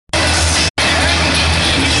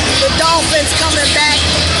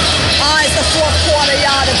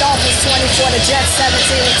Jets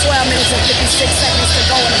 17 with 12 minutes and 56 seconds to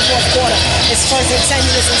go in the fourth quarter. It's First and 10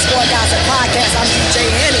 minutes in Sport Gossip Podcast. I'm DJ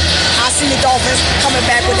Henny. I see the Dolphins coming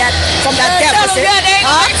back with that from that deficit.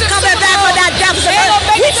 Coming back with that deficit.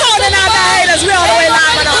 We calling out the haters. We all the way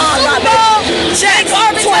live on the Hard Rock, baby. Jets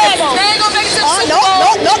 24.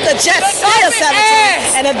 No, the Jets still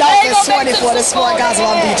 17 and the Dolphins 24. The Sport Gossip.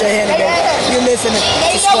 I'm DJ Henny, baby. You listening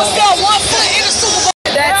to Sport Gossip.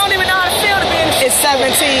 I don't even know how to feel to be in It's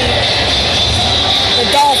 17. The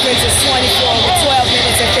Dolphins is 24 with 12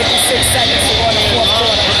 minutes and 56 seconds to go in the fourth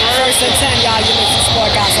quarter. First and 10, y'all. You listen to Sport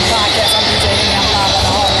Gossip Podcast. I'm DJ Henny. I'm live on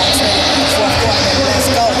the Hard Rock Trail. Fourth quarter, baby. Let's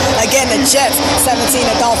go. Again, the Jets 17.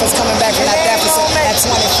 The Dolphins coming back from that deficit at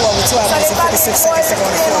 24 with 12 minutes and 56 seconds to go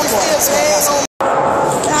in the fourth quarter.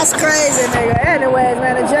 That's crazy, nigga. Anyways,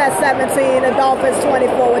 man, the Jets 17, the Dolphins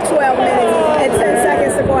 24 with 12 minutes and 10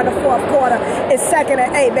 seconds to go in the fourth quarter. It's 2nd and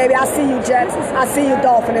 8, baby. I see you, Jets. I see you,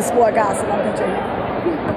 Dolphins. Sport Gossip. I'm DJ.